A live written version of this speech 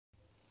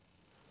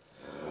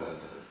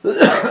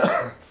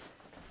I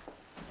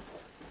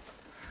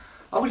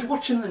was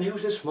watching the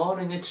news this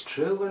morning, it's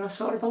true, and I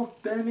saw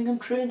about Birmingham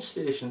train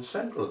station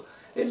central.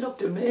 It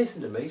looked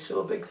amazing to me, so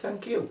a big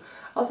thank you.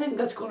 I think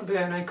that's going to be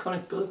an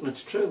iconic building,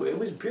 it's true. It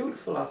was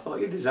beautiful, I thought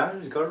your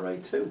designers got it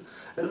right too.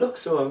 It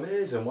looks so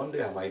amazing, one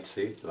day I might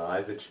see it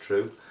live, it's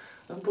true.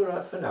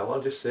 But for now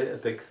I'll just say a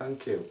big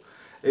thank you.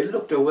 It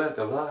looked a work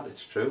of art,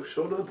 it's true,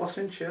 so to the boss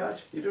in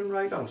charge. You done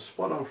right on,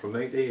 spot on from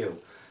me to you.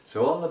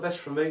 So all the best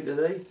from me to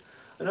thee.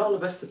 And all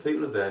the best to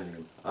people of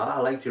Birmingham. I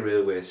liked your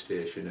railway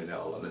station in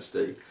all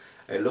honesty.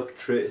 It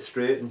looked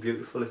straight and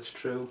beautiful, it's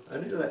true,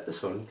 and it let the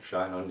sun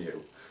shine on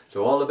you.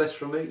 So all the best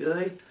from me to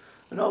thee,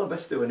 and all the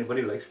best to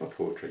anybody who likes my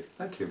poetry.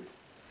 Thank you.